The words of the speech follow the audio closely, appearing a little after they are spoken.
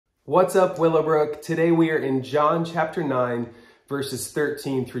What's up, Willowbrook? Today we are in John chapter 9, verses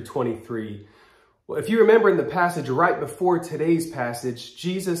 13 through 23. Well, if you remember in the passage right before today's passage,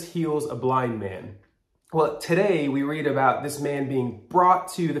 Jesus heals a blind man. Well, today we read about this man being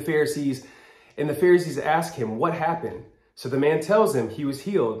brought to the Pharisees, and the Pharisees ask him, what happened? So the man tells them he was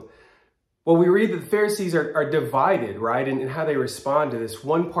healed. Well, we read that the Pharisees are divided, right, in how they respond to this.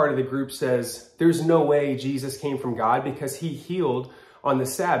 One part of the group says, there's no way Jesus came from God because he healed on the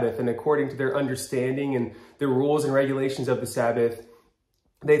Sabbath, and according to their understanding and the rules and regulations of the Sabbath,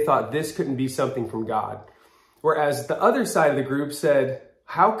 they thought this couldn't be something from God. Whereas the other side of the group said,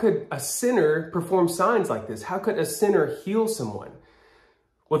 how could a sinner perform signs like this? How could a sinner heal someone?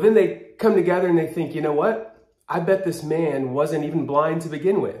 Well, then they come together and they think, you know what? I bet this man wasn't even blind to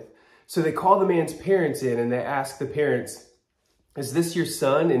begin with. So they call the man's parents in and they ask the parents, is this your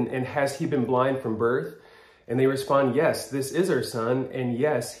son? And has he been blind from birth? And they respond, yes, this is our son. And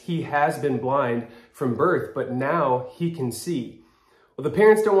yes, he has been blind from birth, but now he can see. Well, the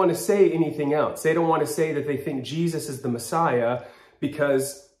parents don't want to say anything else. They don't want to say that they think Jesus is the Messiah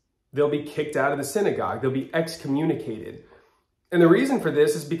because they'll be kicked out of the synagogue. They'll be excommunicated. And the reason for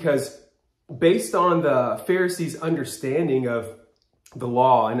this is because based on the Pharisees' understanding of the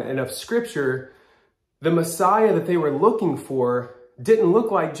law and of Scripture, the Messiah that they were looking for didn't look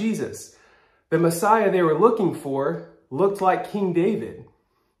like Jesus. The Messiah they were looking for looked like King David.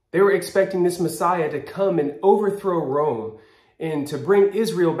 They were expecting this Messiah to come and overthrow Rome and to bring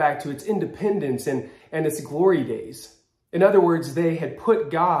Israel back to its independence and its glory days. In other words, they had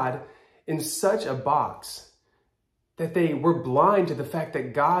put God in such a box that they were blind to the fact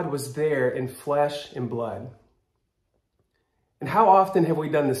that God was there in flesh and blood. And how often have we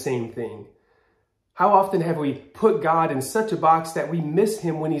done the same thing? How often have we put God in such a box that we miss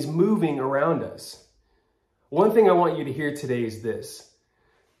him when he's moving around us? One thing I want you to hear today is this.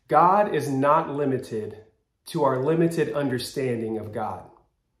 God is not limited to our limited understanding of God.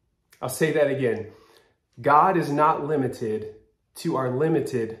 I'll say that again. God is not limited to our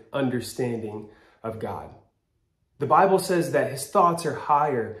limited understanding of God. The Bible says that his thoughts are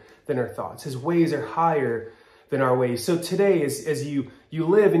higher than our thoughts. His ways are higher than our ways. So today, as you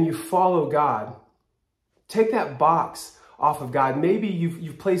live and you follow God, take that box off of God. Maybe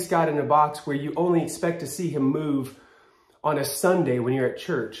you've placed God in a box where you only expect to see him move on a Sunday when you're at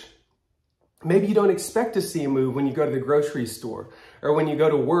church. Maybe you don't expect to see him move when you go to the grocery store or when you go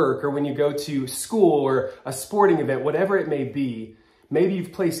to work or when you go to school or a sporting event, whatever it may be. Maybe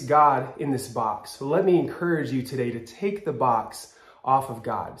you've placed God in this box. So let me encourage you today to take the box off of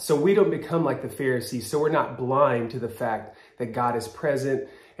God so we don't become like the Pharisees, so we're not blind to the fact that God is present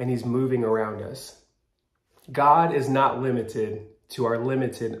and he's moving around us. God is not limited to our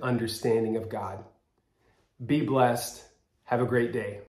limited understanding of God. Be blessed. Have a great day.